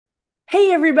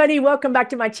Hey everybody, welcome back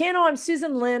to my channel. I'm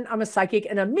Susan Lynn. I'm a psychic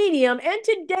and a medium. And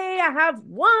today I have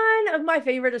one of my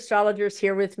favorite astrologers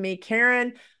here with me,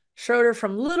 Karen Schroeder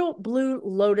from Little Blue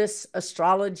Lotus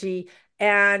Astrology.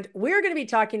 And we're going to be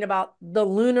talking about the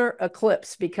lunar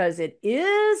eclipse because it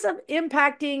is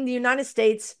impacting the United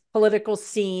States political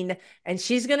scene. And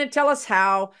she's going to tell us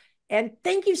how. And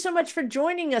thank you so much for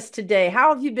joining us today.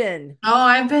 How have you been? Oh,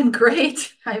 I've been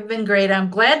great. I've been great. I'm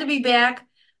glad to be back.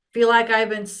 Feel like I've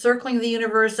been circling the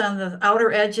universe on the outer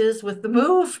edges with the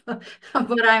move,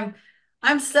 but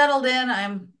I'm settled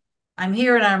in. I'm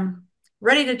here and I'm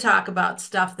ready to talk about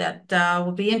stuff that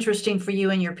will be interesting for you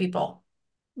and your people.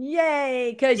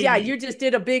 Yay. Because, yeah, Yay. you just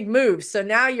did a big move. So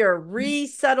now you're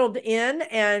resettled in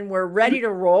and we're ready to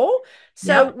roll.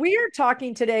 So, Yep. we are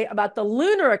talking today about the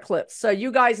lunar eclipse. So,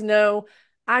 you guys know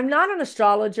I'm not an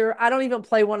astrologer. I don't even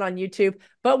play one on YouTube,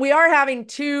 but we are having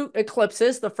two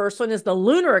eclipses. The first one is the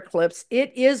lunar eclipse,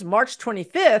 it is March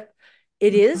 25th.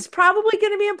 It is probably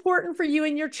going to be important for you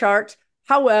in your chart.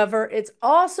 However, it's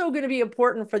also going to be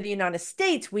important for the United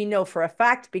States. We know for a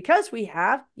fact because we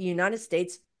have the United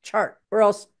States chart, or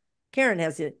else Karen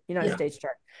has the United Yeah. States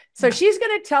chart. So Yeah. she's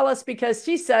going to tell us because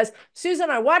she says,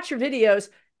 Susan, I watch your videos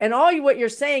and what you're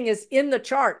saying is in the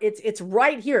chart. It's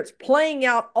right here. It's playing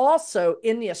out also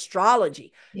in the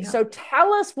astrology. Yeah. So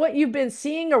tell us what you've been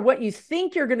seeing or what you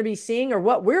think you're going to be seeing or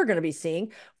what we're going to be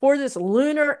seeing for this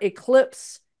lunar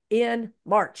eclipse in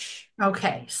March.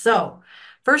 Okay. So,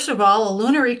 first of all, a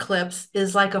lunar eclipse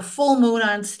is like a full moon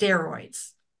on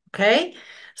steroids. Okay.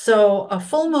 So, a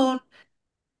full moon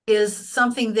is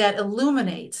something that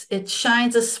illuminates, it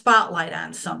shines a spotlight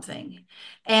on something.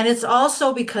 And it's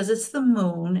also because it's the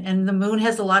moon, and the moon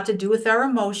has a lot to do with our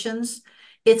emotions.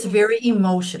 It's Mhm. very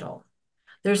emotional.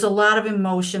 There's a lot of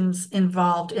emotions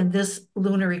involved in this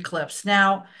lunar eclipse.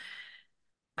 Now,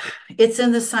 it's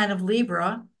in the sign of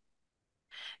Libra,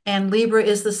 and Libra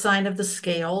is the sign of the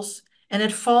scales, and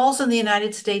it falls in the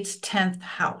United States 10th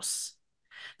house.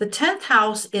 The 10th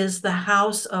house is the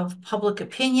house of public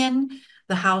opinion,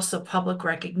 the house of public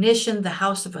recognition, the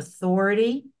house of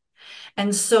authority.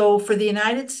 And so for the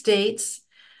United States,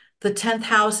 the 10th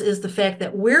house is the fact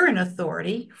that we're an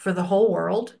authority for the whole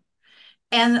world.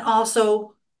 And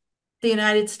also, the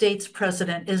United States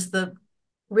president is the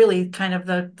really kind of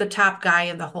the top guy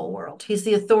in the whole world. He's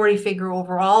the authority figure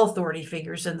over all authority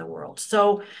figures in the world.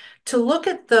 So to look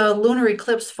at the lunar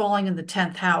eclipse falling in the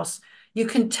 10th house, you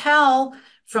can tell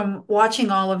from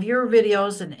watching all of your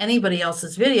videos and anybody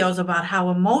else's videos about how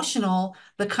emotional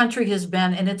the country has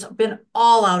been, and it's been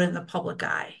all out in the public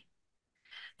eye.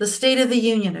 The State of the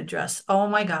Union address, oh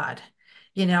my God,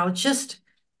 just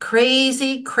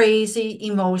crazy, crazy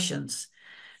emotions.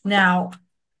 Now,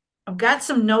 I've got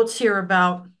some notes here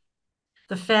about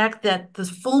the fact that the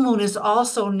full moon is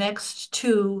also next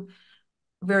to,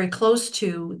 very close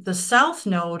to, the south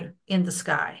node in the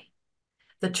sky.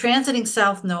 The transiting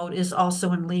south node is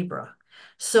also in Libra.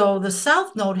 So the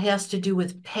south node has to do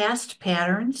with past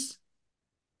patterns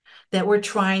that we're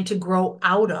trying to grow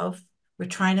out of, we're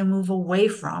trying to move away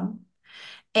from.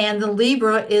 And the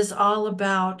Libra is all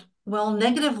about, well,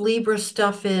 negative Libra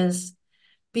stuff is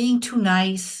being too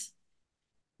nice,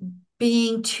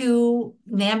 being too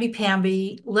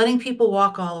namby-pamby, letting people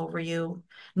walk all over you,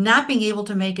 not being able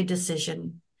to make a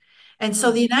decision. And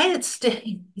so the Mhm. United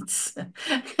States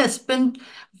has been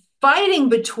fighting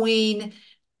between,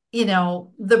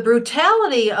 the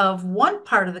brutality of one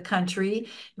part of the country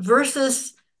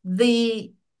versus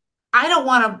the I don't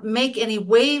want to make any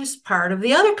waves part of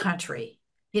the other country.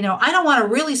 I don't want to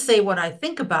really say what I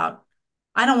think about.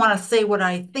 I don't want to say what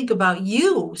I think about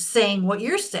you saying what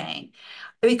you're saying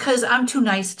because I'm too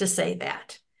nice to say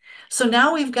that. So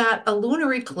now we've got a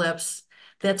lunar eclipse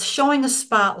that's showing a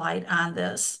spotlight on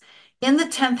this in the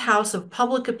 10th house of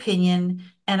public opinion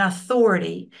and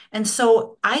authority. And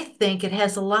so I think it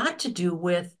has a lot to do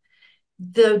with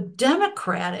the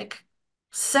Democratic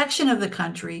section of the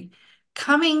country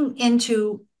coming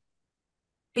into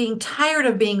being tired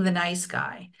of being the nice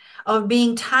guy, of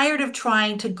being tired of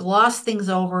trying to gloss things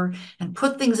over and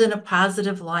put things in a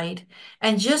positive light,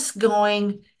 and just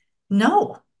going,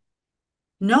 no,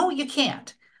 no, you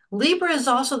can't. Libra is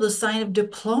also the sign of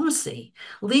diplomacy.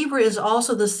 Libra is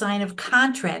also the sign of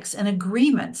contracts and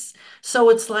agreements. So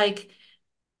it's like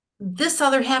this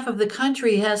other half of the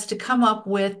country has to come up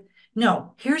with,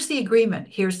 no, here's the agreement,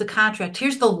 here's the contract,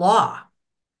 here's the law,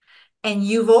 and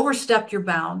you've overstepped your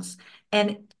bounds,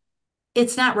 and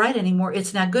it's not right anymore.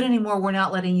 It's not good anymore. We're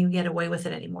not letting you get away with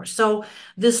it anymore. So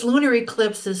this lunar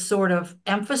eclipse is sort of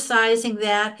emphasizing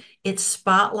that. It's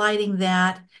spotlighting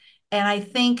that. And I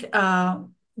think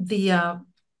the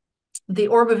the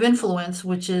orb of influence,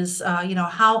 which is,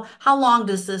 how long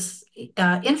does this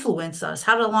influence us?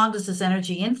 How long does this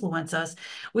energy influence us?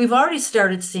 We've already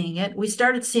started seeing it. We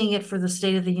started seeing it for the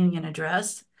State of the Union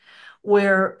address,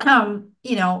 where,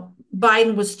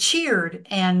 Biden was cheered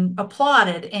and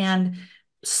applauded and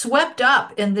swept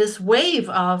up in this wave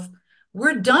of,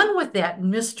 we're done with that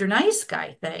Mr. Nice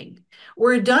Guy thing.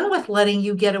 We're done with letting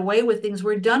you get away with things.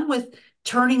 We're done with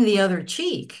turning the other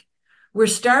cheek. We're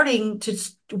starting to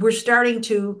we're starting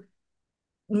to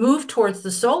move towards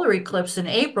the solar eclipse in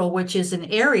April, which is in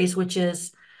Aries, which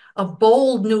is a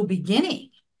bold new beginning.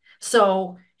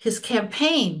 So his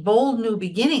campaign, bold new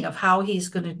beginning of how he's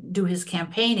going to do his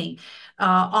campaigning,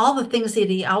 all the things that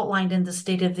he outlined in the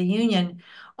State of the Union,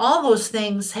 all those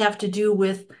things have to do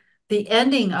with the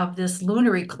ending of this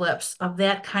lunar eclipse, of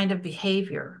that kind of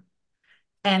behavior,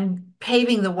 and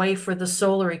paving the way for the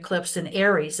solar eclipse in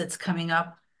Aries that's coming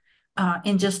up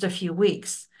in just a few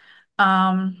weeks.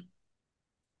 The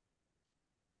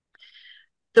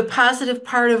positive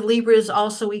part of Libra is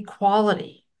also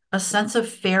equality, a sense of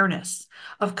fairness,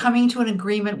 of coming to an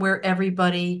agreement where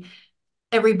everybody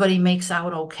makes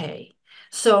out okay.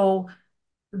 So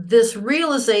this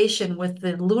realization with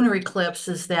the lunar eclipse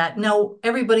is that no,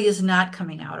 everybody is not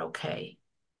coming out okay.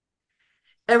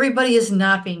 Everybody is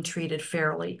not being treated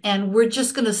fairly, and we're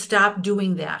just going to stop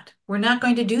doing that. We're not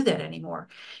going to do that anymore.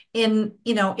 In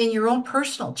your own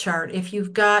personal chart, if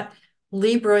you've got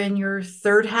Libra in your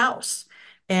third house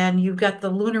and you've got the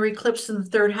lunar eclipse in the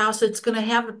third house, it's going to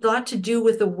have a lot to do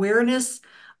with awareness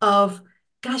of,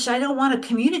 gosh, I don't want to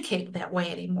communicate that way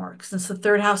anymore, since the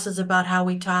third house is about how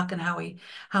we talk and how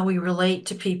we relate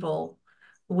to people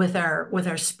with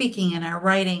our speaking and our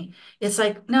writing. It's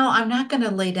like, no, I'm not going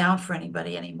to lay down for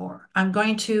anybody anymore. I'm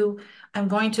going to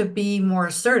be more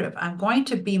assertive. I'm going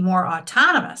to be more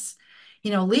autonomous.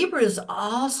 Libra is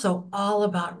also all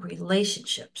about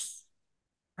relationships,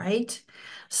 right?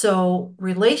 So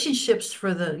relationships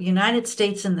for the United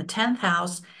States in the 10th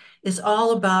house is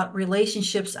all about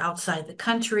relationships outside the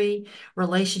country,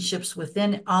 relationships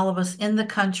within all of us in the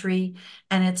country.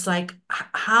 And it's like,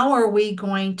 how are we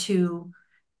going to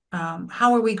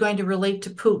relate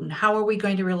to Putin? How are we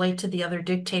going to relate to the other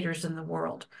dictators in the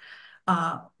world?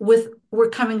 We're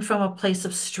coming from a place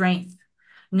of strength,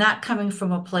 not coming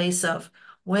from a place of,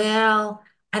 well,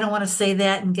 I don't want to say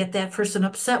that and get that person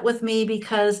upset with me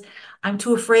because I'm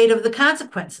too afraid of the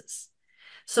consequences.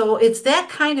 So it's that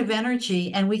kind of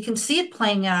energy, and we can see it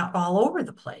playing out all over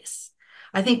the place.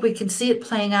 I think we can see it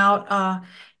playing out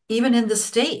even in the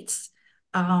States.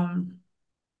 But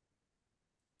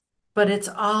it's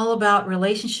all about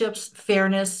relationships,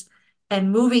 fairness,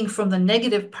 and moving from the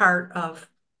negative part of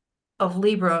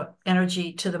Libra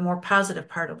energy to the more positive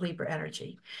part of Libra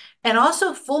energy. And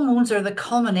also full moons are the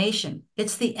culmination.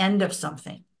 It's the end of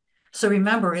something. So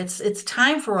remember, it's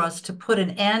time for us to put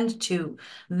an end to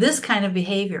this kind of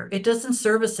behavior. It doesn't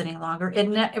serve us any longer.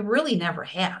 It really never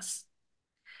has.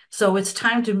 So it's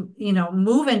time to,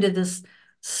 move into this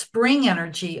spring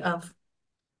energy of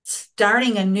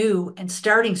starting anew and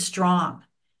starting strong,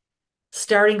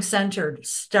 starting centered,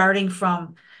 starting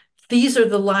from, these are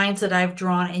the lines that I've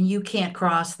drawn and you can't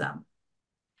cross them,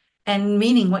 and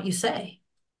meaning what you say.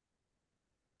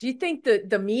 Do you think that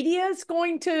the media is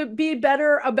going to be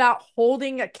better about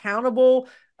holding accountable,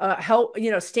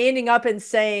 standing up and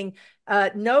saying,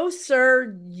 no,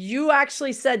 sir, you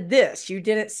actually said this, you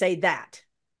didn't say that?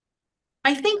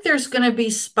 I think there's going to be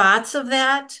spots of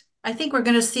that. I think we're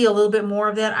going to see a little bit more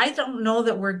of that. I don't know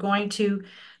that we're going to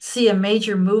see a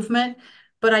major movement,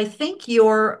 but I think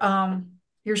your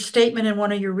statement in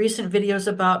one of your recent videos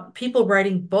about people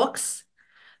writing books,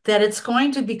 that it's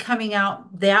going to be coming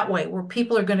out that way, where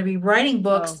people are going to be writing Oh,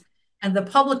 books, and the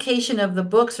publication of the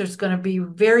books is going to be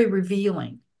very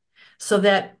revealing, so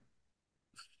that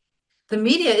the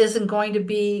media isn't going to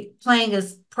be playing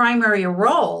as primary a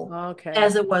role okay.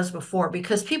 as it was before,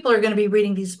 because people are going to be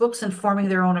reading these books and forming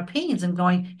their own opinions and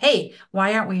going, hey,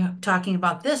 why aren't we talking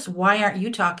about this? Why aren't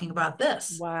you talking about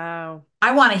this? Wow.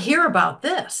 I want to hear about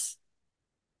this.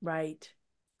 Right.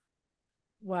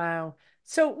 Wow.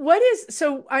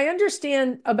 So I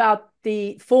understand about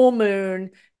the full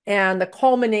moon and the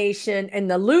culmination and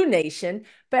the lunation,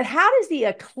 but how does the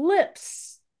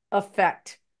eclipse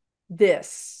affect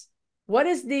this? What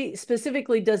is the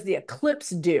specifically does the eclipse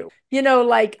do?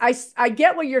 Like I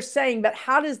get what you're saying, but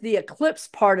how does the eclipse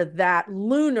part of that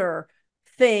lunar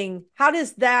thing, how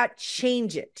does that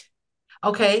change it?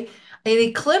 Okay. An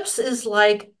eclipse is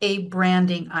like a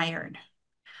branding iron.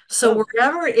 So Oh,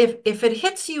 wherever, if it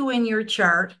hits you in your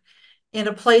chart in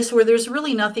a place where there's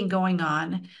really nothing going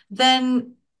on,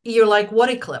 then you're like, what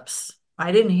eclipse?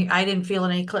 I didn't feel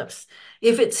an eclipse.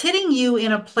 If it's hitting you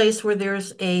in a place where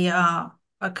there's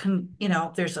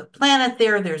there's a planet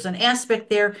there, there's an aspect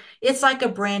there, it's like a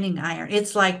branding iron.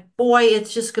 It's like, boy,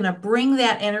 it's just going to bring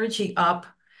that energy up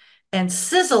and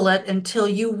sizzle it until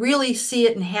you really see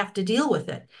it and have to deal with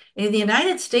it. In the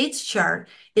United States chart,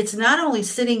 it's not only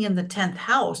sitting in the 10th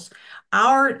house,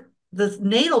 the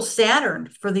natal Saturn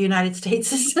for the United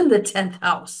States is in the 10th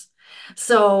house.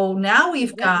 So now What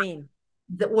does we've that got mean?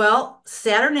 well,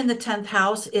 Saturn in the 10th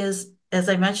house is, as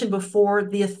I mentioned before,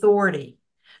 the authority.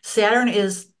 Saturn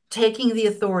is taking the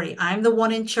authority. I'm the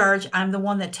one in charge. I'm the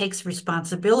one that takes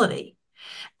responsibility.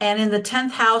 And in the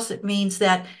 10th house, it means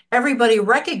that everybody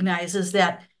recognizes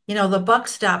that, the buck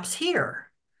stops here.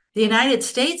 The United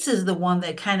States is the one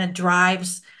that kind of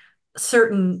drives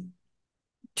certain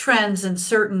trends and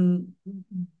certain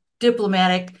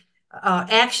diplomatic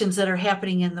actions that are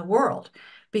happening in the world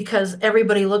because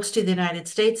everybody looks to the United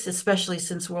States, especially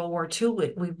since World War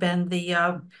II. We've been the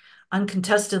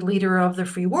uncontested leader of the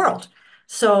free world.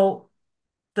 So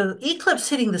the eclipse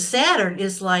hitting the Saturn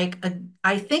is like,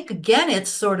 I think, again, it's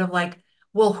sort of like,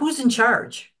 well, who's in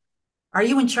charge? Are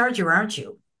you in charge or aren't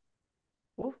you?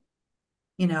 Ooh,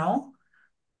 You know,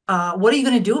 what are you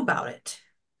going to do about it?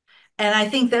 And I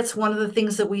think that's one of the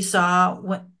things that we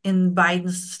saw in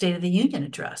Biden's State of the Union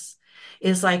address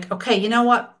is like, okay, you know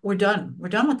what? We're done. We're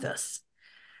done with this.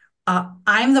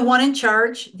 I'm the one in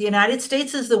charge. The United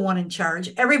States is the one in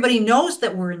charge. Everybody knows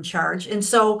that we're in charge. And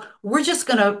so we're just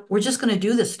gonna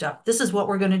do this stuff. This is what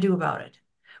we're gonna do about it.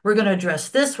 We're gonna address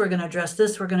this, we're gonna address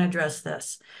this, we're gonna address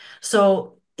this.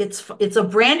 So it's a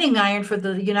branding iron for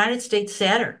the United States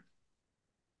Saturn.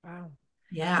 wow.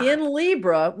 Yeah, In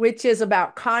Libra, which is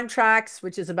about contracts,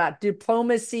 which is about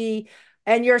diplomacy.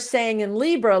 And you're saying in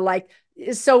Libra, like,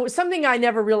 so something I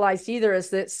never realized either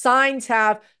is that signs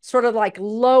have sort of like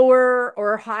lower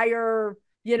or higher,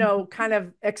 kind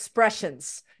of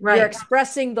expressions. You're right.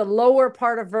 expressing the lower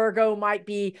part of Virgo might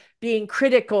be being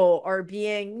critical or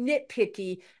being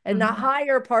nitpicky, and the Mhm.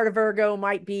 higher part of Virgo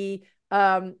might be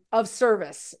of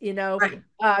service. Right.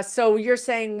 So you're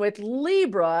saying with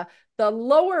Libra, the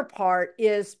lower part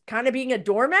is kind of being a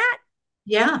doormat.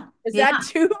 Yeah. Is Yeah. that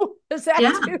too, is that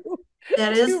Yeah. too,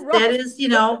 That too is that rough? is,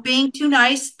 being too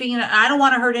nice, I don't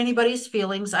want to hurt anybody's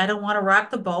feelings. I don't want to rock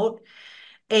the boat.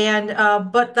 And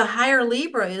but the higher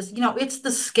Libra is, it's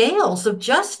the scales of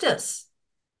justice.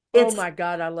 Oh It's, my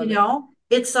God, I love it.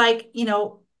 it's like,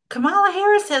 Kamala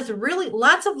Harris has really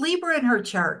lots of Libra in her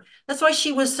chart. That's why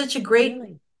she was such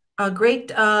Really? a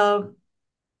great uh,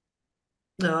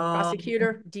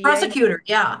 Prosecutor, DA? prosecutor.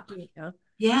 Yeah. Yeah.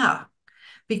 Yeah.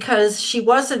 Because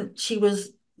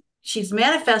she's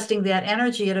manifesting that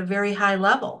energy at a very high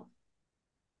level.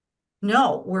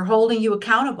 No, we're holding you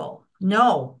accountable.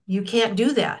 No, you can't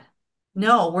do that.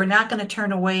 No, we're not going to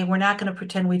turn away. We're not going to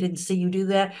pretend we didn't see you do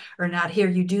that or not hear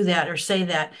you do that or say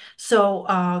that. So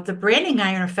the branding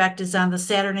iron effect is on the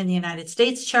Saturn in the United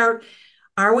States chart.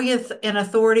 Are we an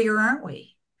authority or aren't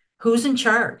we? Who's in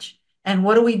charge? And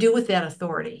what do we do with that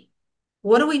authority?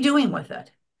 What are we doing with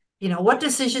it? What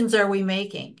decisions are we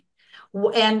making?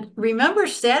 And remember,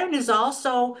 Saturn is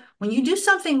also, when you do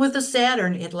something with a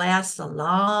Saturn, it lasts a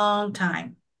long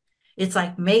time. It's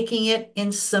like making it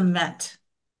in cement.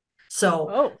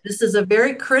 So Oh, this is a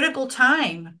very critical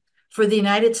time for the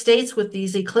United States with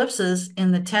these eclipses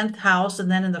in the 10th house and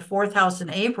then in the fourth house in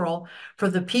April for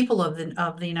the people of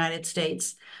the United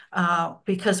States.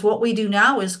 Because what we do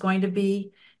now is going to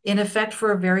be in effect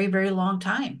for a very, very long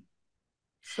time.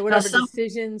 so Now, whatever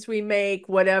decisions we make,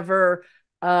 whatever,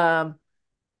 um,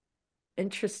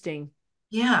 interesting.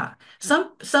 yeah,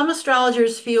 some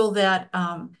astrologers feel that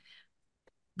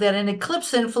an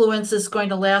eclipse influence is going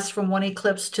to last from one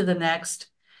eclipse to the next.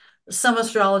 Some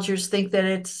astrologers think that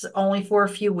it's only for a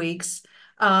few weeks.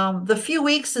 The few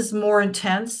weeks is more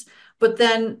intense, but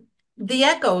then the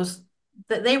echoes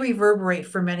that they reverberate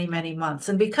for many, many months.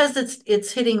 And because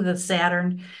it's hitting the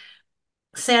Saturn,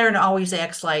 Saturn always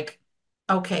acts like,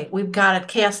 okay, we've got it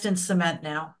cast in cement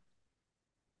now.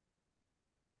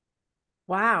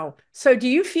 Wow. So do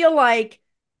you feel like,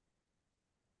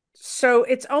 so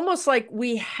it's almost like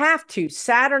we have to,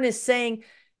 Saturn is saying,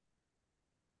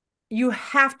 you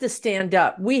have to stand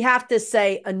up. We have to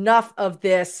say enough of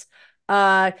this.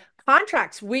 Uh,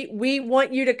 Contracts. We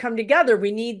want you to come together.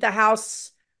 We need the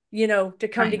House, to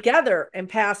come Right, together and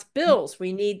pass bills.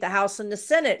 We need the House and the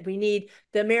Senate. We need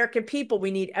the American people.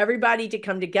 We need everybody to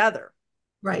come together.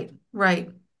 right, right,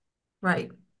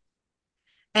 right.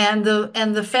 And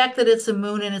the fact that it's a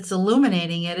moon and it's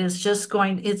illuminating it is just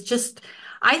it's just,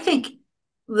 I think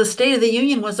the State of the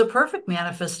Union was a perfect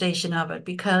manifestation of it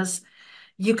because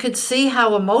you could see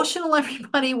how emotional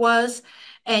everybody was,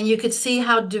 and you could see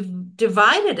how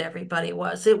divided everybody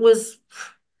was. It was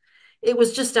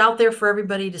just out there for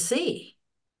everybody to see.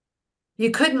 You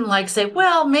couldn't like say,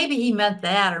 well, maybe he meant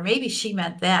that, or maybe she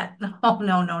meant that. No,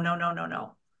 no, no, no, no, no,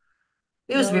 no.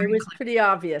 It was No, it very was clear. pretty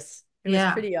obvious. It was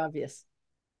Yeah, pretty obvious.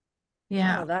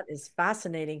 yeah. Oh, that is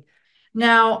fascinating.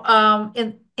 Now,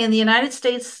 in the United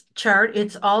States chart,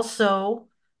 it's also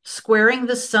squaring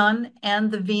the sun and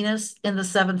the Venus in the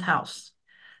seventh house.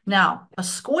 Now, a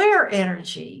square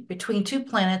energy between two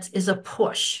planets is a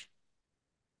push.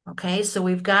 Okay, so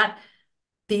we've got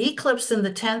the eclipse in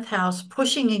the 10th house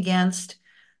pushing against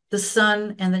the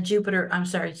sun and the Jupiter, I'm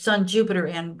sorry, sun, Jupiter,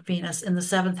 and Venus in the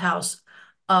seventh house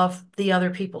of the other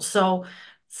people. So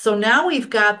now we've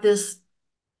got this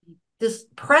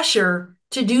pressure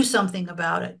to do something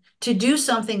about it, to do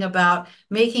something about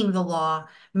making the law,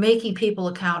 making people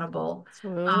accountable.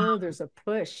 So there's a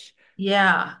push.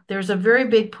 Yeah, there's a very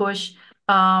big push,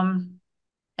 and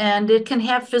it can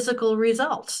have physical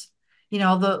results.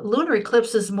 The lunar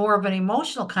eclipse is more of an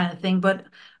emotional kind of thing, but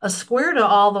a square to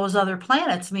all those other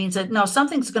planets means that no,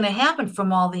 something's going to happen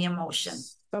from all the emotion.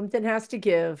 Something has to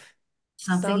give.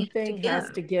 Something has to Something has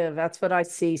give. to give. That's what I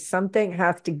see. Something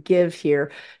has to give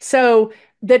here. So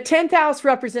the 10th house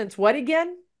represents what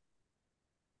again?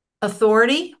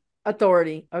 Authority.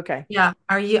 Authority. Okay. Yeah.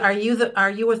 Are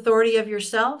you authority of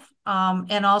yourself?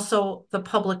 And also the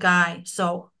public eye.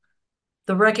 So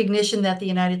the recognition that the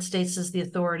United States is the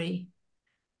authority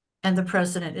and the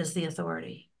president is the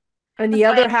authority. And The the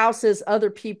other planet, house is other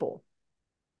people.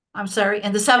 I'm sorry.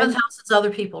 And the seventh And house is other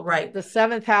people, right? the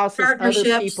seventh house is other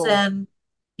Partnerships people. and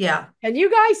yeah. Can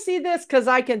you guys see this? Because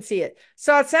I can see it.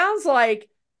 So it sounds like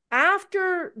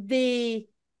after the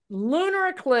lunar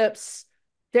eclipse,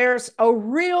 there's a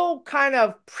real kind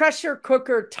of pressure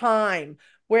cooker time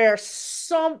where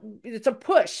it's a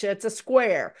push, it's a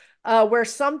square, where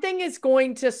something is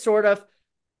going to sort of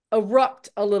erupt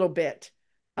a little bit.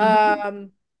 Mhm.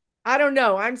 Um, I don't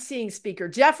know. I'm seeing Speaker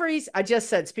Jeffries. I just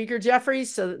said Speaker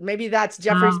Jeffries, so maybe that's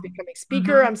Jeffries becoming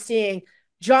Speaker. Mhm. I'm seeing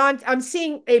John. I'm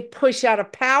seeing a push out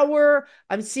of power.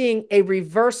 I'm seeing a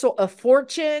reversal of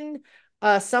fortune.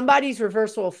 Somebody's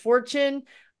reversal of fortune.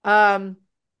 Um,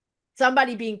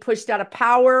 Somebody being pushed out of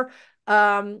power.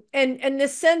 And the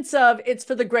sense of it's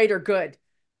for the greater good.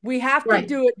 We have to Right.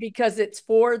 do it because it's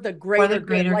for the For the greater good.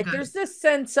 greater Like good. there's this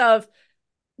sense of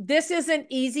this isn't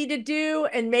easy to do,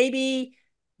 and maybe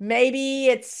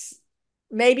it's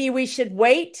maybe we should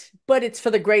wait, but it's for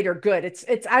the greater good. It's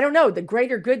I don't know, the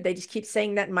greater good. They just keep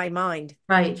saying that in my mind.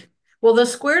 Right. Well, the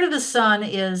square to the sun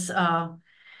is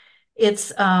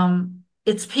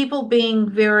it's people being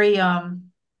very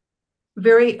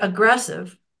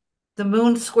aggressive. The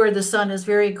moon square the sun is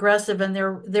very aggressive, and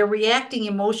they're reacting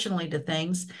emotionally to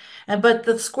things. And but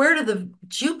the square to the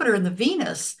Jupiter and the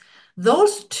Venus,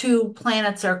 those two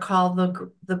planets are called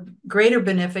the greater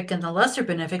benefic and the lesser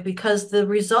benefic because the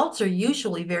results are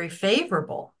usually very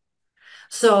favorable.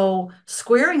 So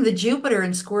squaring the Jupiter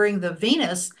and squaring the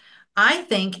Venus, I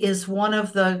think, is one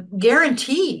of the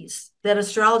guarantees that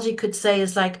astrology could say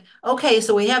is like, okay,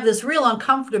 so we have this real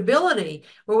uncomfortability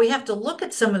where we have to look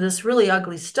at some of this really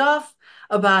ugly stuff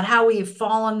about how we've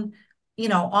fallen,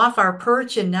 off our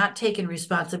perch and not taken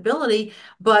responsibility,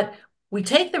 but we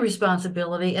take the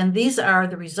responsibility and these are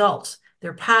the results.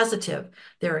 They're positive,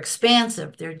 they're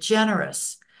expansive, they're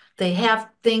generous. They have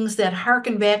things that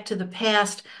harken back to the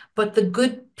past, but the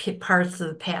good parts of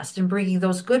the past and bringing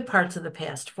those good parts of the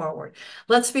past forward.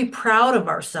 Let's be proud of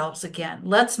ourselves again.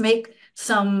 Let's make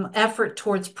some effort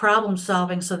towards problem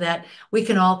solving so that we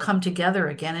can all come together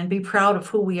again and be proud of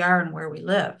who we are and where we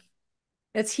live.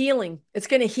 It's healing. It's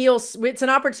going to heal. It's an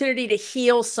opportunity to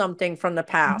heal something from the Mhm.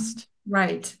 past.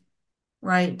 Right,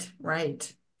 right,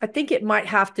 right. I think it might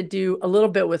have to do a little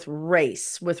bit with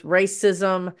race, with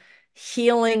racism,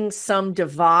 healing some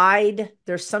divide.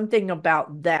 There's something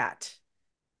about that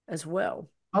as well.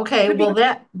 Okay, Could well be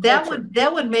that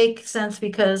culture. would make sense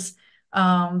because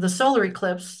the solar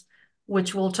eclipse,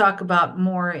 which we'll talk about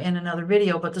more in another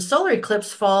video, but the solar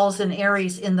eclipse falls in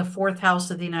Aries in the fourth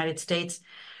house of the United States,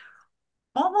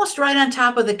 almost right on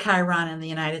top of the Chiron in the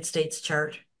United States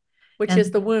chart, Which is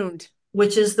and the wound.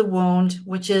 which is the wound,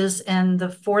 and the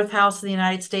fourth house of the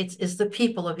United States is the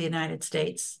people of the United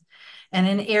States. And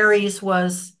in Aries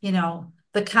was,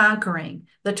 the conquering,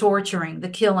 the torturing, the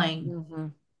killing, Mm-hmm.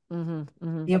 Mm-hmm.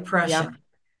 Mm-hmm. the Yeah. oppression.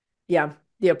 Yeah.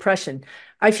 The oppression.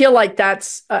 I feel like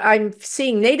I'm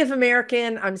seeing Native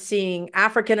American, I'm seeing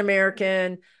African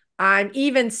American, I'm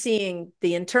even seeing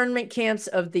the internment camps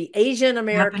of the Asian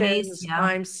Japanese, Americans, yeah.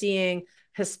 I'm seeing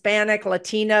Hispanic,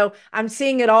 Latino, I'm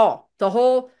seeing it all. The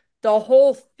whole the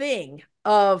whole thing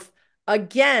of,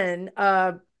 again,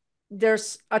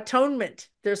 there's atonement.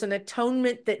 There's an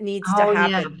atonement that needs to Oh, yeah.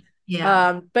 happen.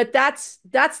 Yeah. But that's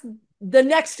the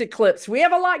next eclipse. We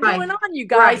have a lot Right. going on, you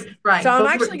guys. Right. So Right. I'm But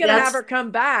actually going to have that's, her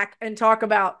come back and talk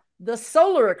about the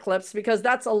solar eclipse because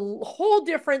that's a whole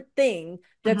different thing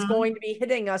that's mhm. going to be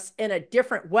hitting us in a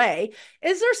different way.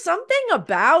 Is there something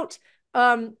about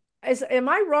am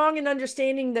I wrong in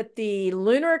understanding that the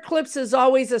lunar eclipse is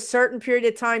always a certain period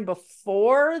of time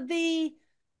before the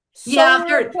Yeah,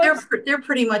 solar eclipse? they're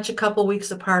pretty much a couple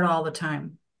weeks apart all the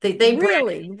time. They branch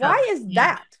Really? each Why other. is Yeah.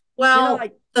 that? Well,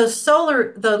 Like,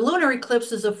 the lunar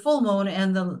eclipse is a full moon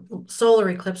and the solar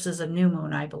eclipse is a new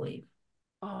moon, I believe.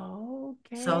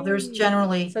 So there's okay.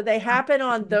 generally, So they happen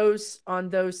on those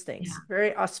yeah, things.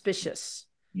 Very auspicious.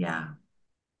 yeah,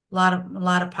 a lot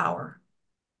of power.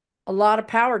 A lot of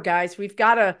power, guys. We've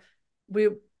got to we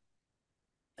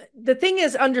the thing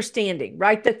is understanding,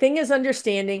 right? The thing is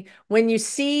understanding when you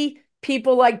see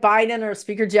people like Biden or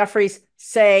Speaker Jeffries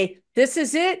say, "This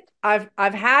is it. I've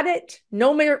had it.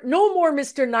 No more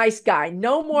Mr. Nice Guy.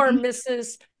 No more Mhm.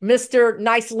 Mr.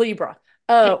 Nice Libra.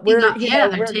 Taking We're off, you yeah, know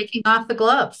they're we're taking off the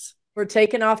gloves. we're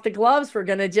taking off the gloves. We're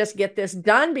going to just get this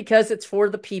done because it's for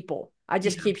the people." I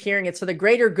just Yeah, keep hearing it's for the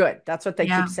greater good. That's what they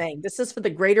keep yeah. saying. This is for the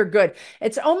greater good.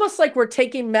 It's almost like we're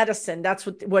taking medicine. That's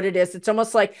what it is. It's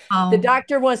almost like the Oh,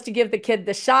 doctor wants to give the kid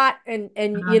the shot and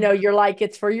uh, you're like,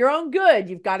 it's for your own good.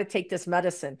 You've got to take this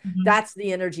medicine. mhm. That's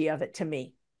the energy of it to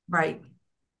me. Right,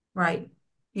 right.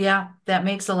 Yeah, that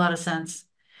makes a lot of sense.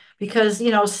 Because,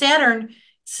 Saturn,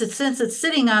 since it's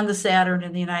sitting on the Saturn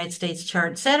in the United States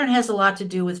chart, Saturn has a lot to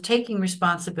do with taking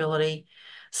responsibility,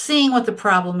 seeing what the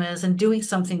problem is and doing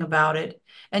something about it,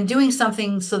 and doing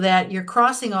something so that you're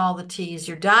crossing all the T's,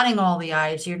 you're dotting all the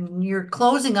I's, you're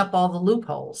closing up all the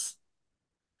loopholes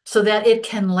so that it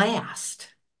can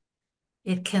last.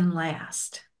 It can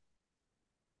last.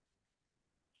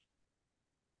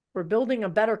 We're building a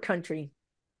better country.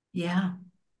 Yeah.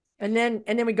 And then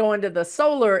we go into the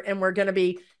solar and we're going to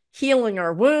be healing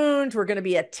our wounds. We're going to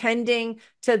be attending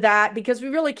to that because we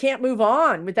really can't move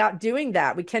on without doing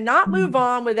that. We cannot move Mhm.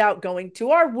 on without going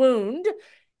to our wound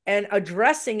and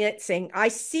addressing it, saying, I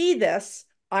see this,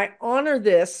 I honor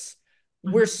this,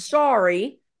 we're Mhm.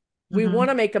 sorry, we want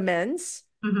to Mhm. make amends.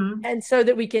 Mhm. And so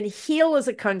that we can heal as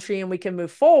a country and we can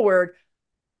move forward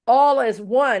all as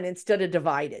one instead of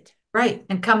divided. Right.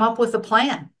 And come up with a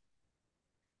plan.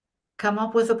 Come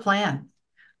up with a plan.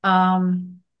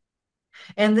 Um,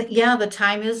 yeah, the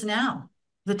time is now.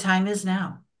 The time is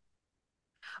now.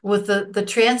 With the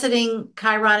transiting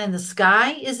Chiron in the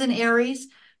sky is in Aries.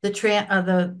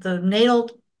 The natal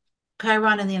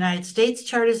Chiron in the United States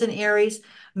chart is in Aries.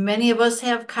 Many of us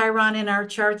have Chiron in our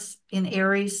charts in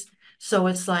Aries. So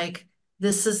it's like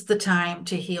this is the time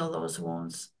to heal those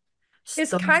wounds.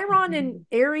 Is Those, Chiron in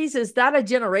Aries, is that a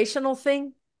generational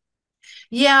thing?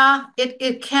 yeah,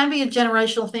 it can be a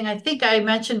generational thing. I think I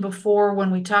mentioned before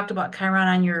when we talked about Chiron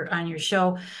on your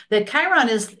show that Chiron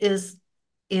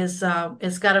is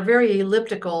got a very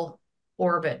elliptical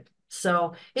orbit.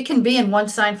 So it can be in one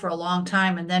sign for a long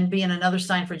time and then be in another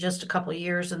sign for just a couple of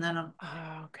years and then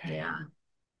Okay. yeah.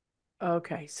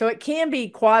 Okay. So it can be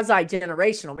quasi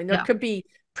generational. I mean, there Yeah. could be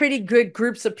pretty good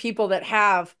groups of people that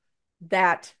have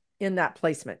that in that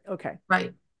placement. Okay.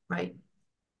 Right. Right.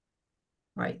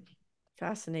 Right.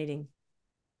 Fascinating.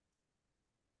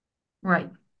 Right.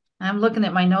 I'm looking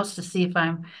at my notes to see if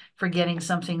I'm forgetting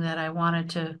something that I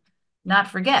wanted to not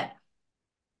forget.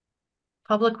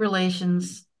 Public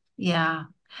relations. Yeah.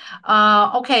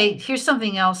 Okay, here's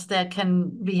something else that can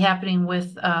be happening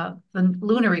with the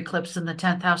lunar eclipse in the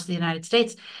 10th house of the United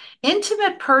States.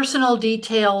 Intimate personal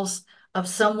details of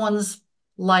someone's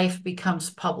life becomes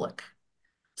public.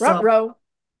 So, Row.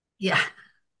 yeah,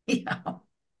 yeah,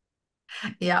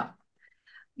 yeah,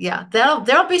 yeah.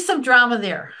 There'll be some drama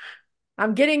there.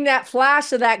 I'm getting that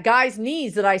flash of that guy's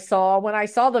knees that I saw when I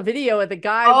saw the video of the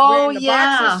guy Oh, wearing the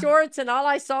boxer yeah. shorts and all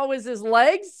I saw was his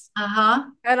legs. Uh-huh.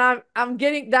 And I'm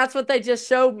getting that's what they just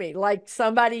showed me, like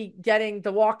somebody getting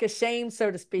the walk of shame,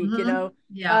 so to speak.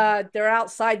 Yeah, They're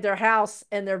outside their house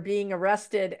and they're being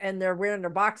arrested and they're wearing their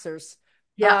boxers.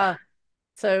 yeah,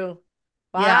 So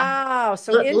yeah. wow,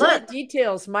 so Look, intimate look,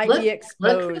 details might be look for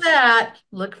exposed. that.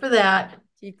 Look for that.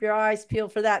 Keep your eyes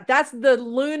peeled for that. That's the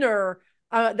lunar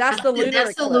That's the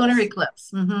lunar eclipse.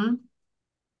 eclipse.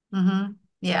 Mm-hmm.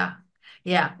 Yeah.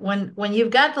 Yeah. When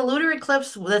you've got the lunar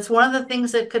eclipse, that's one of the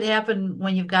things that could happen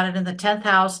when you've got it in the 10th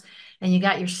house and you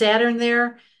got your Saturn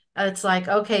there. It's like,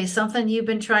 okay, something you've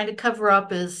been trying to cover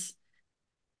up is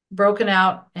broken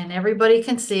out and everybody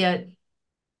can see it.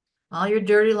 All your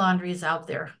dirty laundry is out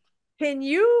there.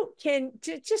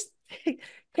 just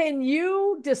can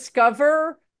you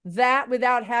discover that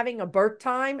without having a birth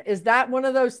time? Is that one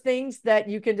of those things that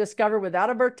you can discover without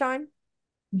a birth time?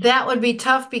 That would be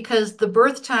tough because the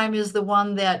birth time is the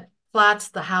one that plots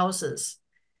the houses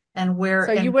and So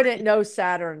where, you and wouldn't know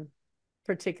Saturn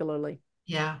particularly.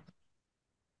 yeah,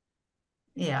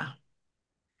 yeah.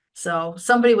 So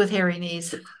somebody with hairy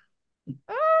knees.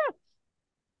 Ah,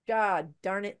 God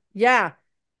darn it. Yeah.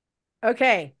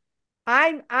 Okay.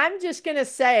 I'm just gonna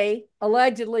say,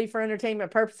 allegedly for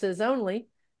entertainment purposes only,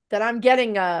 that I'm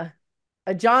getting a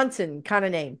Johnson kind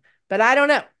of name, but I don't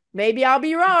know. Maybe I'll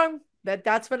be wrong.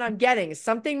 That's what I'm getting.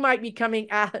 Something might be coming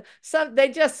out. They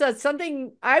just said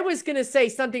something. I was gonna say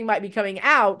something might be coming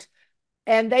out,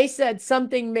 and they said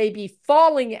something may be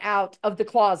falling out of the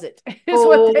closet, is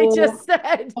what they Oh, just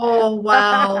said. oh,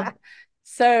 wow.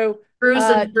 So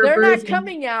Bruising for they're not bruising.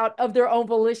 coming out of their own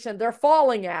volition. They're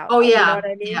falling out. Oh, You know yeah, what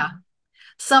I mean? yeah.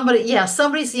 Somebody, yeah,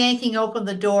 somebody's yanking open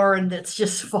the door and it's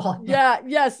just falling out. Yeah,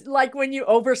 yes. Like when you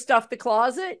overstuff the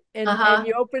closet and Uh-huh.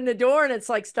 you open the door and it's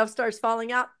like stuff starts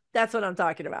falling out. That's what I'm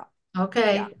talking about. Yeah.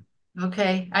 Okay.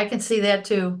 Okay. I can see that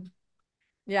too.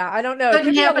 Yeah. I don't know. It Couldn't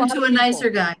could be a happen lot to of a nicer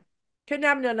people. guy. Couldn't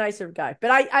happen to a nicer guy.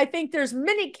 But I think there's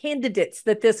many candidates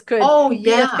that this could Oh, be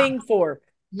a yeah. thing for,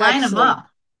 Line them actually. up.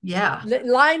 Yeah.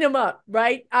 Line them up,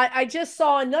 right? I just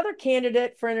saw another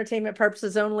candidate for entertainment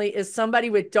purposes only is somebody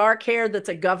with dark hair that's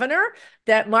a governor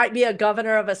that might be a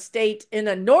governor of a state in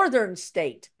a northern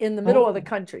state in the middle of the Oh,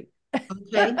 country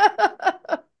okay.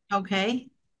 Okay.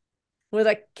 with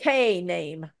a K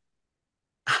name.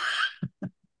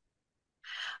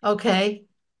 Okay.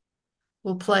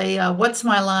 We'll play What's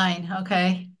My Line?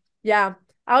 Okay. Yeah.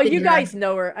 Oh, you Yeah. guys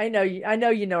know her. I know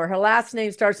you know her. Her last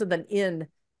name starts with an N.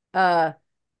 Uh,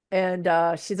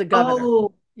 and she's a governor.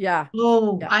 Oh, Yeah.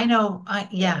 oh, Yeah. I know. Yeah.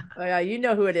 Yeah. Oh, yeah, you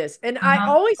know who it is. And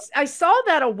Uh-huh. I saw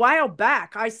that a while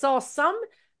back. I saw some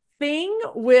thing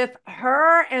with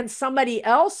her and somebody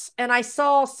else, and I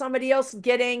saw somebody else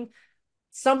getting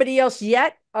somebody else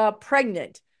yet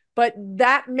pregnant. But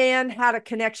that man had a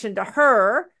connection to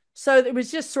her. So it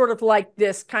was just sort of like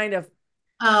this kind of,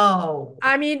 Oh.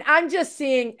 I mean, I'm just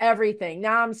seeing everything.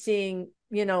 Now I'm seeing,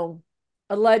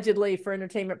 allegedly for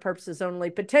entertainment purposes only,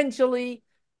 potentially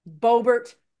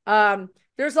Bobert.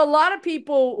 There's a lot of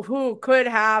people who could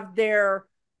have their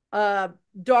uh,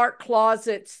 dark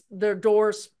closets, their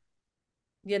doors,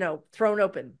 thrown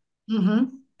open. Mm-hmm.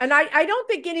 And I don't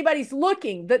think anybody's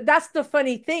looking. That's the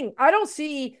funny thing. I don't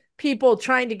see people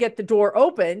trying to get the door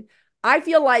open. I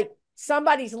feel like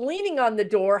somebody's leaning on the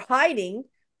door, hiding,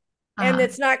 and Uh-huh.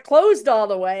 it's not closed all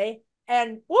the way,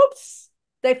 and whoops,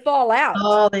 they fall out.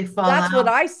 Oh, they fall That's what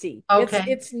out. I see. Okay.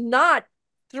 It's not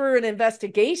through an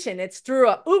investigation, it's through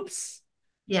a oops.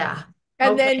 Yeah.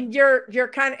 And Okay. then you're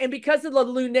kind of, and because of the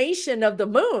lunation of the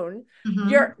moon, Mm-hmm.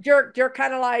 you're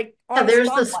kind of like Yeah, on a there's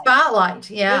the spotlight. spotlight.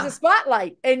 There's a Yeah.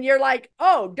 spotlight, and you're like,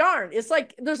 oh darn, it's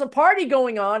like there's a party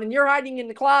going on and you're hiding in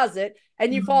the closet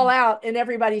and you fall Mhm. out and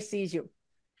everybody sees you.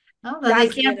 Oh, then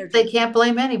That's the they energy. can't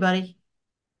blame anybody.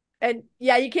 And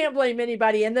yeah, you can't blame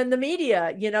anybody. And then the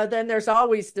media, then there's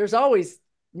always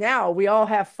now we all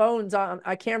have phones on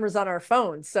cameras on our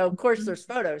phones. So of course Mhm. there's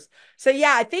photos. So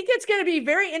yeah, I think it's going to be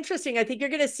very interesting. I think you're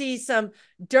going to see some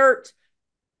dirt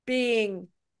being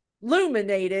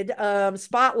illuminated,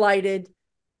 spotlighted.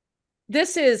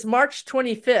 This is March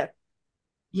 25th. So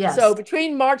Yes.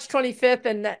 between March 25th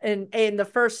and the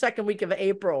first second week of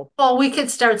April. Well, we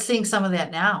could start seeing some of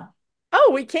that now.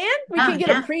 Oh, we can? We Yeah, can get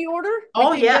a yeah. pre-order? We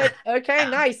Oh, can yeah. get okay, Yeah.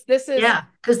 nice. This is Yeah.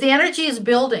 Because the energy is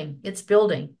building. It's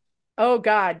building. oh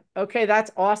God. Okay,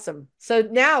 that's awesome. So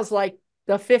now it's like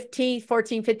the 15th,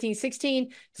 14, 15,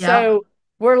 16. Yeah. So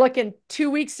we're looking 2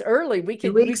 weeks early. We Two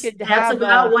could we weeks. could have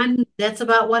That's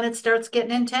about when it starts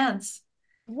getting intense.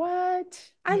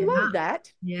 what? I Yeah. love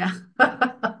that. Yeah.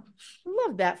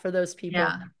 Love that for those people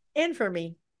Yeah. and for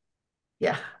me.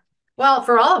 Yeah. Well,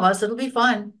 for all of us, it'll be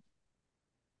fun.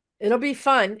 It'll be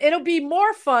fun. It'll be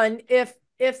more fun if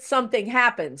something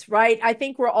happens, right? I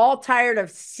think we're all tired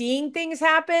of seeing things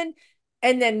happen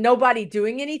and then nobody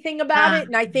doing anything about Ah, it.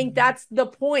 And I think that's the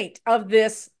point of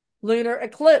this lunar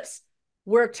eclipse.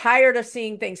 We're tired of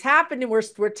seeing things happen and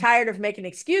we're tired of making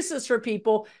excuses for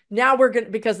people. Now we're going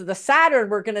to, because of the Saturn,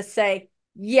 we're going to say,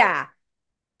 yeah,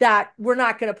 that we're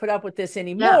not going to put up with this yeah.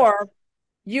 anymore.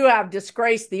 You have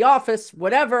disgraced the office,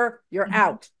 whatever, you're Mhm.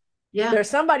 out. Yeah. There's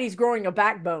somebody's growing a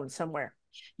backbone somewhere.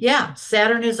 Yeah.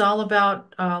 Saturn is all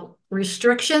about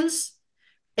restrictions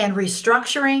and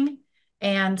restructuring.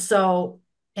 And so,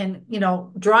 and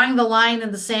drawing the line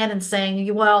in the sand and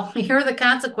saying, well, here are the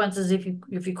consequences if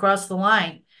you cross the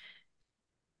line.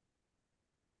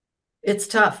 It's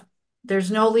tough.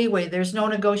 There's no leeway. There's no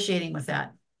negotiating with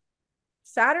that.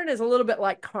 Saturn is a little bit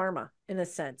like karma in a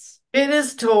sense. It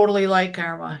is totally like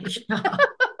karma. Yeah.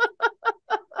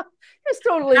 It's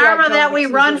totally like Karma that karma, we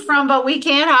run Susan. from, but we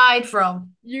can't hide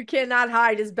from. You cannot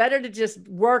hide. It's better to just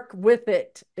work with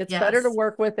it. It's better to Yes.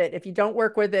 work with it. If you don't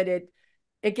work with it,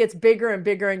 it gets bigger and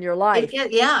bigger in your life.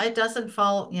 Yeah, it doesn't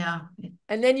fall. Yeah.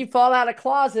 And then you fall out of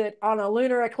closet on a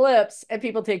lunar eclipse and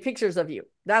people take pictures of you.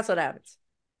 That's what happens.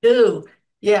 Ooh,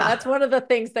 yeah. That's one of the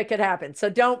things that could happen. So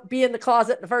don't be in the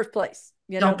closet in the first place,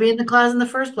 you Don't know? be in the closet in the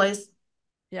first place.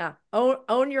 Yeah.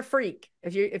 Own your freak.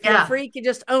 If you're a Yeah. freak, you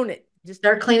just own it. Just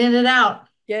Start cleaning it out.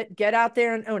 get out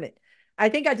there and own it. I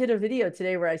think I did a video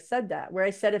today where I said that, where I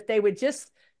said if they would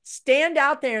just stand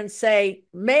out there and say,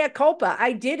 mea culpa,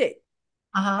 I did it.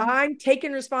 Uh-huh. I'm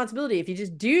taking responsibility. If you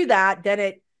just do that, then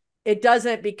it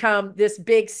doesn't become this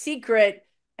big secret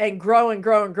and grow and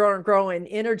grow and grow and grow in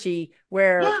energy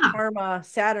where Yeah. karma,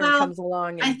 Saturn Well, comes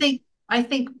along I and think I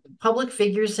think public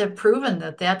figures have proven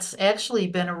that that's actually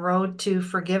been a road to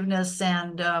forgiveness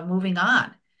and moving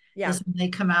on. yeah, Is when they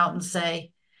come out and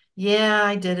say, "Yeah,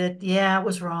 I did it. Yeah, it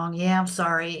was wrong. Yeah, I'm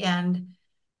sorry." And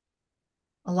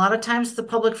a lot of times the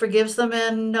public forgives them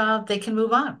and they can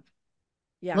move on.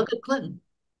 yeah, Look at Clinton.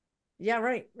 yeah,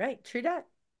 right, right. True that.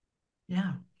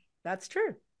 Yeah. That's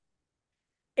true.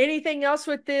 Anything else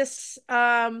with this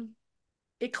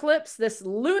eclipse, this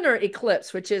lunar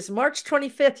eclipse, which is March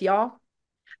 25th, y'all?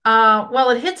 Well,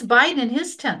 it hits Biden in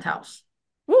his 10th house.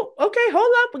 Whoa, okay,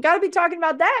 hold up. We got to be talking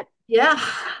about that. Yeah.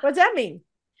 What's that mean?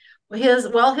 His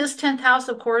 10th house,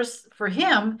 of course, for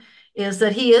him is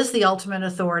that he is the ultimate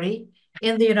authority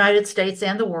in the United States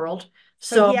and the world.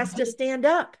 So he So has to stand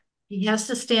up. he has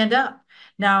to stand up.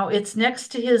 Now, it's next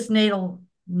to his natal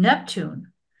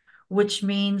Neptune, which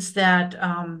means that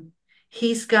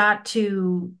he's got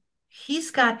to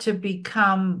he's got to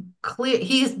become clear.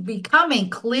 He's becoming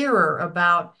clearer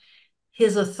about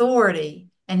his authority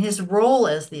and his role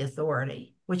as the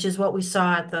authority, which is what we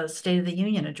saw at the State of the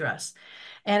Union address.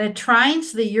 And it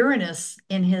trines the Uranus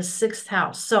in his sixth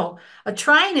house. So a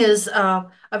trine is a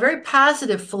very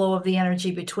positive flow of the energy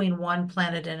between one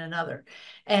planet and another.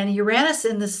 And Uranus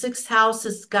in the sixth house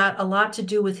has got a lot to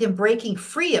do with him breaking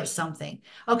free of something.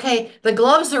 Okay, the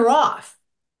gloves are off,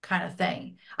 kind of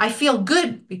thing. I feel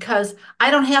good because I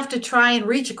don't have to try and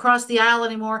reach across the aisle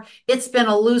anymore. It's been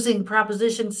a losing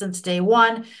proposition since day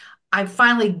one. I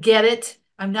finally get it.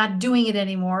 I'm not doing it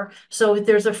anymore. So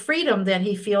there's a freedom that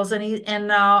he feels,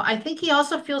 and I think he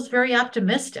also feels very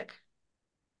optimistic.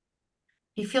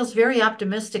 He feels very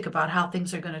optimistic about how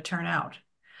things are going to turn out.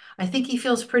 I think he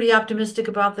feels pretty optimistic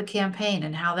about the campaign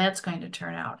and how that's going to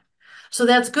turn out. So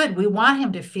that's good. We want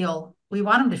him to feel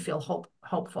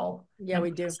hopeful. Yeah, And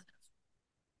we do.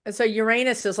 And so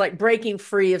Uranus is like breaking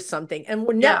free of something. And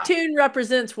yeah, Neptune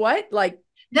represents what? Like,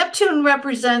 Neptune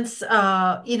represents,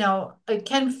 it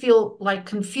can feel like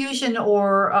confusion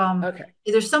or okay.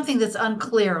 there's something that's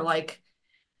unclear, like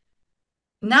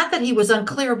not that he was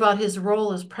unclear about his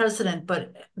role as president,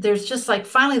 but there's just like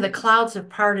finally the clouds have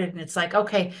parted and it's like,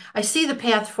 okay, I see the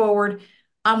path forward.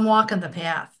 I'm walking the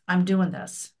path. I'm doing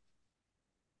this.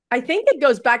 I think it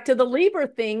goes back to the Libra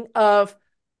thing of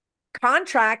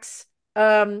contracts.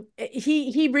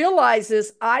 He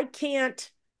realizes I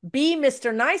can't be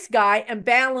Mr. Nice Guy and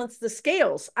balance the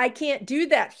scales. I can't do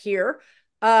that here.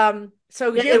 So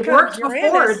here It comes worked before,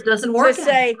 Uranus it doesn't to work anymore.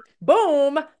 say,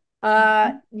 boom,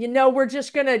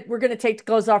 we're gonna take the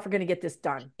clothes off. We're gonna get this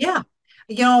done. Yeah.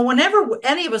 Whenever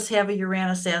any of us have a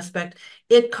Uranus aspect,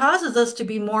 it causes us to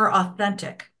be more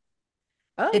authentic.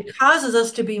 Oh, It causes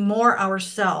us to be more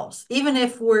ourselves, even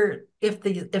if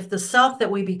the self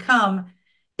that we become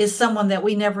is someone that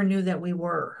we never knew that we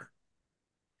were.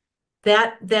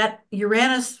 That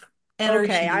Uranus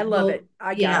okay. I energy love will, it.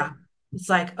 I got yeah. it. It's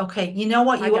like, okay, you know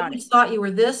what? I You got it. always thought you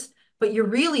were this, but you're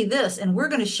really this, and we're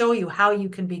going to show you how you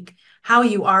can be, how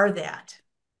you are that.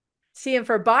 See, and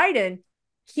for Biden,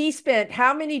 he spent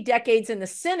how many decades in the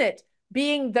Senate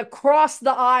being the cross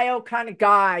the aisle kind of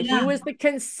guy? He Yeah, was the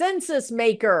consensus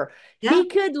maker. yeah, He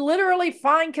could literally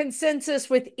find consensus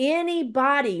with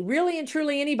anybody, really and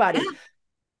truly yeah. anybody.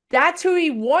 That's who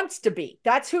he wants to be.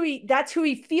 That's who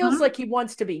he feels Mhm. like he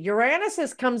wants to be.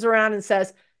 Uranus comes around and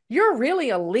says, "You're really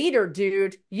a leader,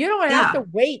 dude. You don't have Yeah, to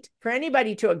wait for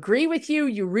anybody to agree with you.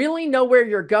 You really know where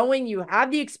you're going. You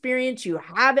have the experience, you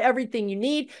have everything you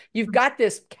need. You've got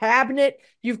this cabinet,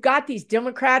 you've got these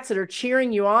Democrats that are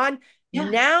cheering you on. yeah.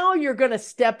 Now you're going to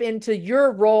step into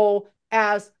your role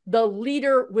as the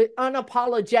leader with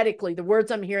unapologetically. The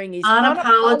words I'm hearing is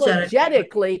Unapologetically.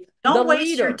 unapologetically the Don't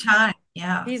waste your leader. time.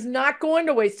 Yeah. He's not going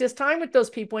to waste his time with those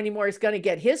people anymore. He's going to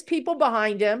get his people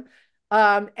behind him.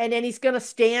 And then he's going to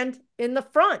stand in the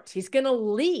front. He's going to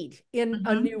lead in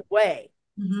a Mhm. new way.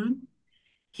 Mhm.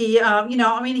 He, I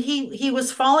mean, he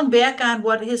was falling back on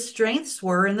what his strengths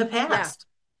were in the Yeah. past.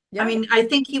 I Yeah. mean, I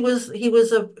think he was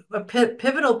a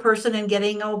pivotal person in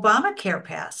getting Obamacare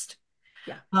passed.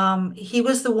 Yeah. He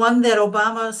was the one that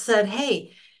Obama said,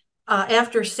 "Hey,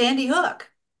 after Sandy Hook,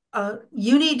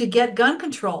 you need to get gun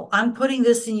control. I'm putting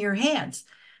this in your hands."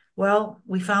 Well,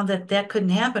 we found that that couldn't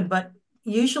happen, but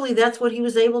usually that's what he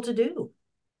was able to do.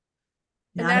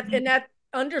 And Not, that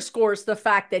underscores the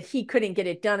fact that he couldn't get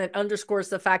it done. It underscores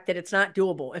the fact that it's not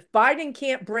doable. If Biden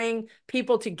can't bring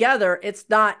people together, it's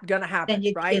not going to happen,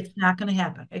 and right? it's not going to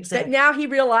happen. That Exactly. now he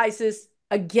realizes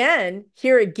again,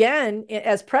 here again,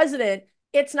 as president,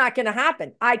 it's not going to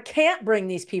happen. I can't bring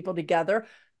these people together.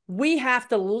 We have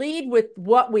to lead with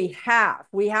what we have.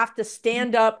 We have to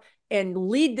stand up and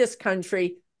lead this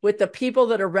country with the people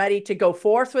that are ready to go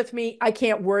forth with me. I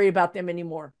can't worry about them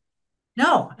anymore.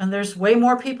 No, and there's way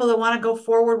more people that want to go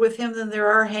forward with him than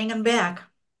there are hanging back.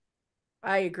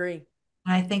 I agree.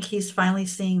 And I think he's finally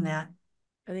seeing that.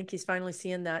 I think he's finally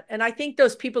seeing that. And I think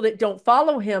those people that don't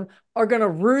follow him are going to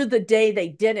rue the day they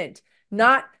didn't,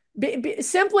 not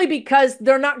simply because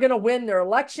they're not going to win their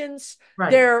elections.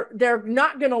 Right. They're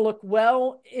not going to look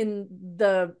well in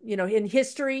the, in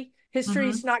history.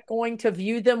 History's Hmm. not going to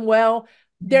view them well.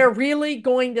 They're really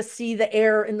going to see the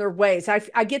error in their ways.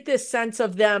 I get this sense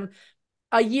of them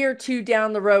a year or two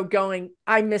down the road going,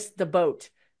 I missed the boat.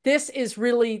 This is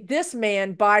really, this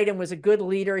man, Biden, was a good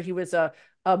leader. He was a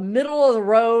middle of the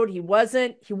road. He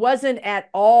wasn't at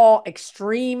all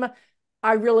extreme.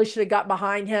 I really should have got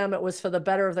behind him. It was for the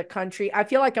better of the country. I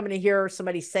feel like I'm going to hear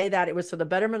somebody say that it was for the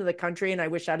betterment of the country, and I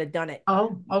wish I'd have done it.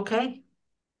 Oh, okay.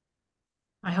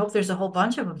 I hope there's a whole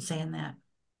bunch of them saying that.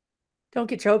 Don't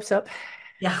get your hopes up.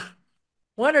 Yeah,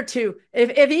 One or two,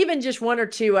 if even just one or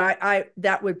two, I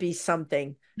that would be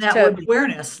something that would to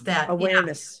awareness that, yeah,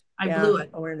 awareness. I Yeah, blew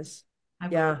it. awareness. I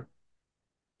blew Yeah. it.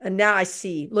 And now I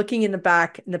see, looking in the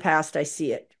back in the past, I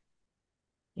see it.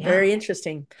 Yeah. Very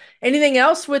interesting. Anything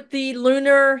else with the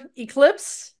lunar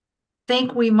eclipse?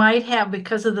 Think we might have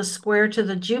because of the square to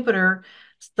the Jupiter.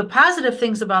 The positive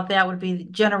things about that would be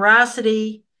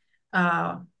generosity.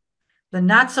 Uh, the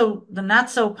not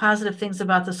so positive things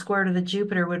about the square to the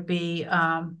Jupiter would be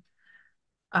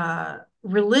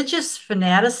religious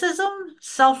fanaticism,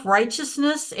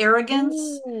 self-righteousness, arrogance.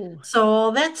 Ooh. So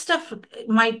all that stuff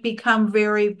might become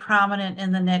very prominent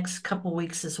in the next couple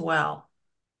weeks as well,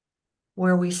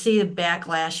 where we see a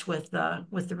backlash with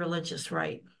the religious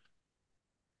right.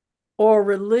 Or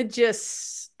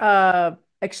religious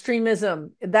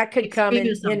extremism. That could come in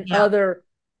Extremism, yeah.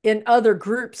 in other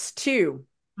groups too.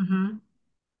 Hmm.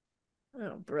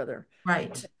 Oh, brother.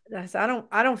 Right.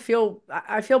 I don't feel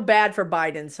I feel bad for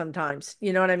Biden sometimes.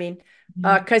 You know what I mean?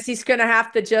 Mhm. Because he's gonna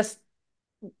have to just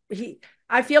he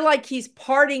I feel like he's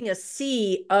parting a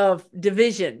sea of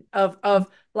division of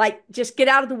like just get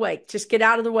out of the way. Just get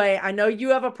out of the way. I know you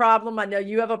have a problem. I know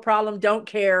you have a problem. Don't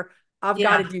care. I've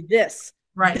got to Yeah, do this.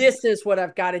 right. This is what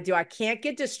I've got to do. I can't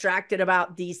get distracted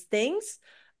about these things.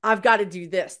 I've got to do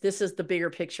this. This is the bigger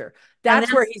picture. And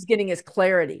That's where he's getting his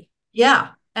clarity. yeah,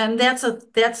 and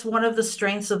that's one of the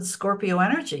strengths of the Scorpio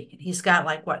energy. He's got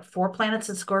like what, four planets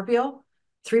in Scorpio?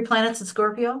 Three planets in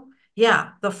Scorpio?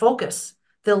 Yeah, the focus,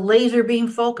 the laser beam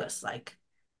focus. Like,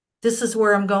 this is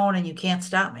where I'm going and you can't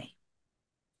stop me.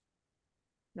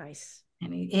 Nice.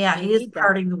 And yeah, We he is need that.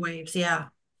 parting the waves, yeah.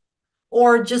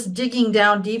 Or just digging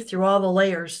down deep through all the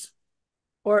layers.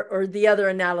 Or the other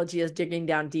analogy is digging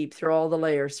down deep through all the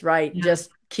layers, right? Yeah,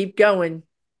 Just keep going.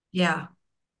 yeah,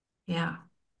 yeah.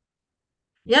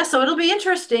 Yeah, so it'll be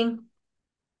interesting.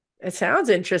 It sounds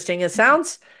interesting. It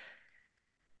sounds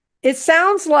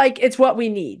like it's what we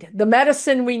need, the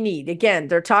medicine we need. Again,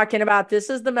 they're talking about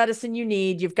this is the medicine you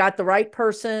need. You've got the right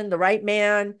person, the right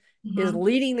man is Mhm.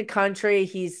 leading the country.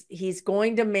 He's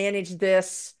going to manage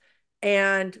this,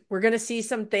 and we're going to see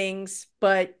some things,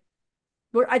 but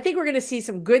I think we're going to see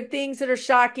some good things that are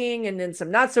shocking, and then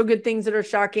some not so good things that are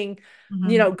shocking.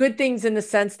 Mhm. Good things in the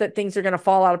sense that things are going to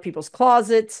fall out of people's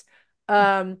closets.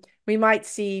 We might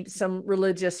see some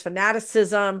religious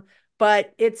fanaticism,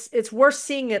 but it's worth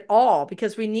seeing it all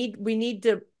because we need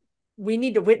to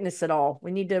witness it all.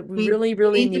 We We really,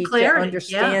 really need the need to clarity. Yeah.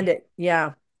 understand it.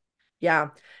 Yeah, yeah.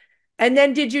 And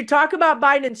then, did you talk about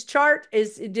Biden's chart?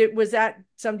 Was that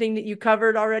something that you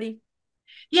covered already?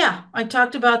 Yeah, I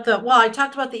talked about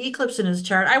the eclipse in his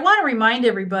chart. I want to remind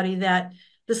everybody that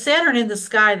the Saturn in the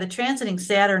sky, the transiting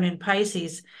Saturn in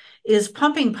Pisces, is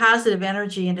pumping positive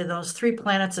energy into those three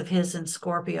planets of his in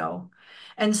Scorpio.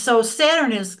 And so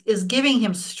Saturn is giving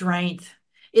him strength.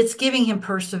 it's giving him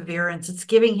perseverance. It's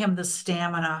giving him the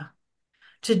stamina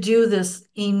to do this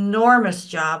enormous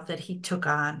job that he took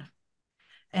on.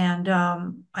 And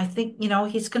I think,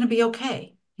 he's going to be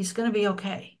okay. He's going to be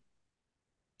okay.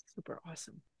 Super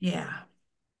awesome. Yeah.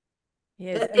 He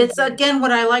is. It's again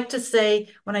what I like to say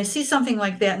when I see something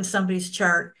like that in somebody's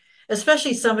chart,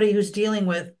 especially somebody who's dealing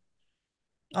with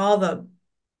all the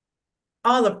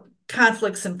all the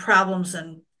conflicts and problems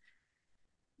and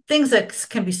things that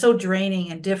can be so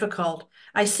draining and difficult.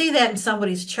 I see that in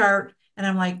somebody's chart and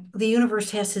I'm like, the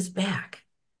universe has his back.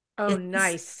 Oh, It's the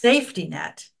nice. safety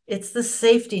net. It's the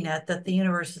safety net that the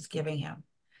universe is giving him.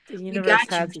 The We universe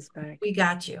got you. has his back. We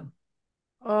got you.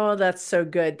 Oh, that's so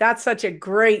good. That's such a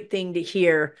great thing to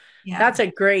hear. Yeah. That's a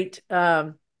great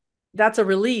that's a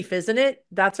relief, isn't it?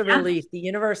 That's a Yeah. relief. The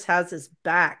universe has his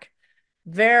back.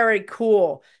 Very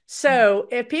cool. So,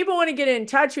 if people want to get in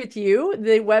touch with you,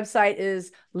 the website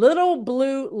is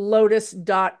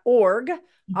littlebluelotus.org.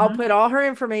 I'll Mm-hmm. put all her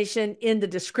information in the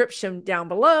description down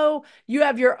below. You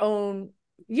have your own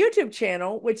YouTube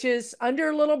channel, which is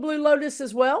under Little Blue Lotus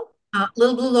as well.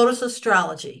 Little Blue Lotus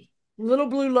Astrology. Little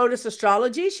Blue Lotus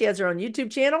Astrology. She has her own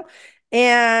YouTube channel.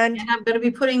 And And I'm going to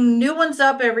be putting new ones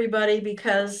up, everybody,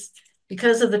 because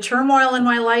of the turmoil in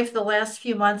my life the last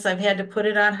few months, I've had to put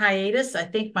it on hiatus. I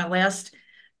think my last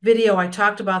video I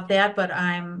talked about that, but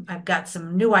I've got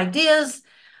some new ideas.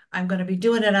 I'm going to be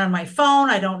doing it on my phone.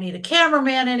 I don't need a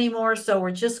cameraman anymore, so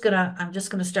I'm just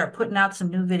gonna start putting out some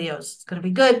new videos. It's going to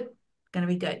be good. It's going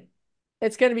to be good.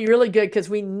 it's going to be really good because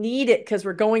we need it because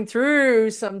we're going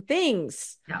through some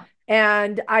things. Yeah.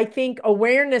 And I think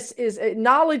awareness is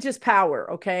knowledge is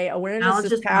power. Okay. Awareness Knowledge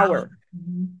is is power. power.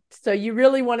 So you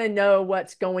really want to know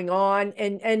what's going on.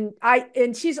 And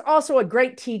she's also a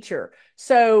great teacher.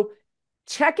 So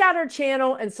check out her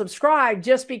channel and subscribe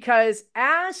just because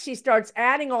as she starts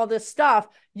adding all this stuff,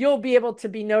 you'll be able to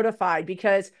be notified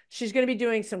because she's going to be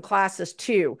doing some classes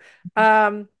too.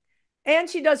 And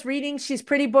she does readings. She's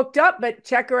pretty booked up, but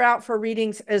check her out for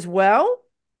readings as well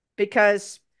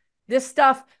because this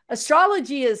stuff,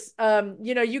 astrology is,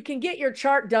 you can get your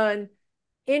chart done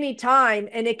anytime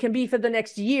and it can be for the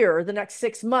next year or the next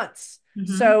 6 months.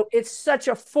 Mm-hmm. So it's such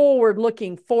a forward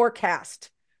looking forecast.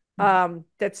 Mm-hmm.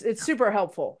 It's super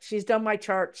helpful. She's done my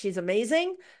chart. She's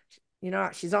amazing.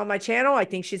 She's on my channel. I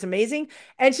think she's amazing.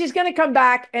 And she's going to come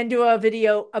back and do a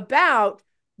video about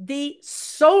the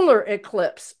solar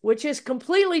eclipse, which is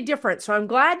completely different. So I'm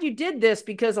glad you did this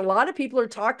because a lot of people are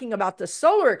talking about the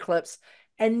solar eclipse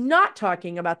and not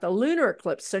talking about the lunar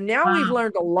eclipse. So now we've Wow.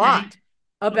 learned a Okay. lot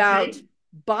about Okay.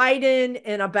 Biden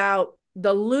and about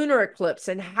the lunar eclipse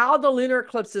and how the lunar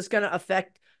eclipse is going to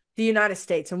affect the United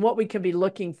States and what we can be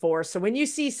looking for. So when you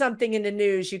see something in the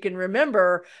news, you can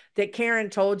remember that Karen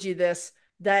told you this,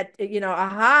 that,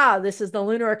 aha, this is the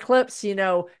lunar eclipse,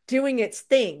 doing its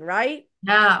thing, right?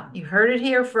 Now, you heard it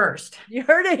here first. You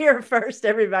heard it here first,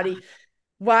 everybody.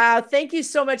 Wow. Thank you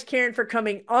so much, Karen, for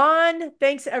coming on.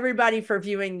 Thanks, everybody, for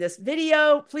viewing this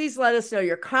video. Please let us know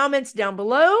your comments down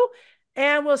below,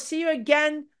 and we'll see you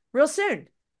again real soon.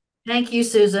 Thank you,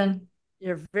 Susan.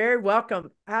 You're very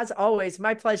welcome. As always,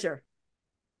 my pleasure.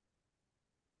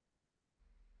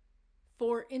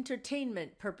 For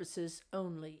entertainment purposes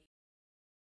only.